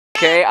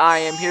Okay, I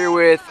am here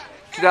with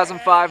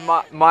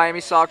 2005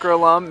 Miami soccer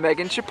alum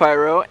Megan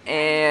Shapiro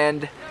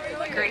and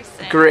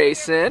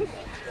Grayson,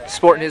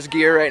 sporting his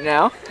gear right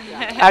now.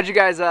 How'd you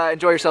guys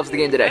enjoy yourselves at the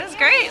game today? It was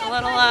great. A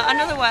little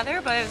under the weather,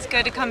 but it was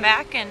good to come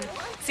back and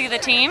see the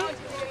team.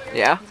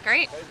 Yeah? It was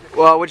great.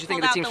 Well, what did you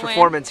think of the team's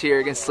performance here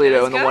against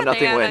Toledo in the 1-0 win?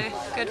 They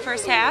had a good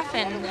first half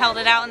and held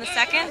it out in the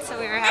second, so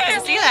we were happy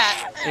to see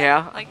that.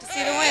 Yeah? Like to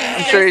see the win.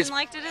 I'm sure Grayson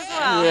liked it as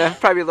well. Yeah,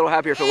 probably a little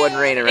happier if it wasn't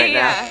raining right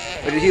now.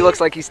 But he looks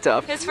like he's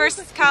tough. His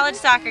first college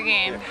soccer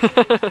game.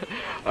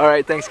 All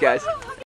right, thanks guys.